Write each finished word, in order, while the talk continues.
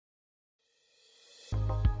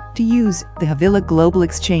To use the Havilah Global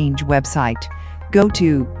Exchange website, go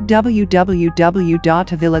to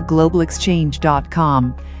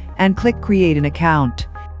www.havilaghlobalexchange.com and click Create an account.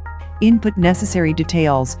 Input necessary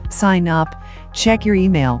details, sign up, check your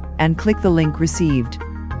email, and click the link received.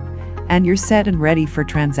 And you're set and ready for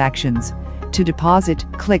transactions. To deposit,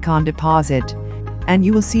 click on Deposit, and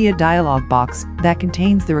you will see a dialog box that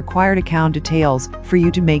contains the required account details for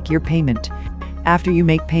you to make your payment. After you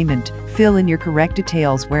make payment, fill in your correct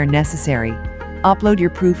details where necessary. Upload your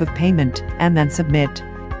proof of payment and then submit.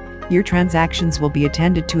 Your transactions will be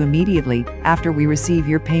attended to immediately after we receive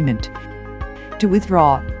your payment. To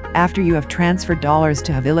withdraw, after you have transferred dollars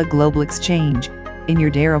to Havilah Global Exchange, in your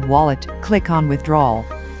Dare wallet, click on Withdrawal.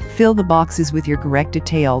 Fill the boxes with your correct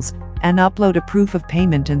details and upload a proof of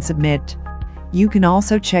payment and submit. You can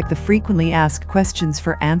also check the frequently asked questions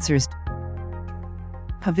for answers.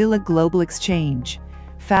 Havilah Global Exchange.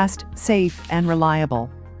 Fast, safe, and reliable.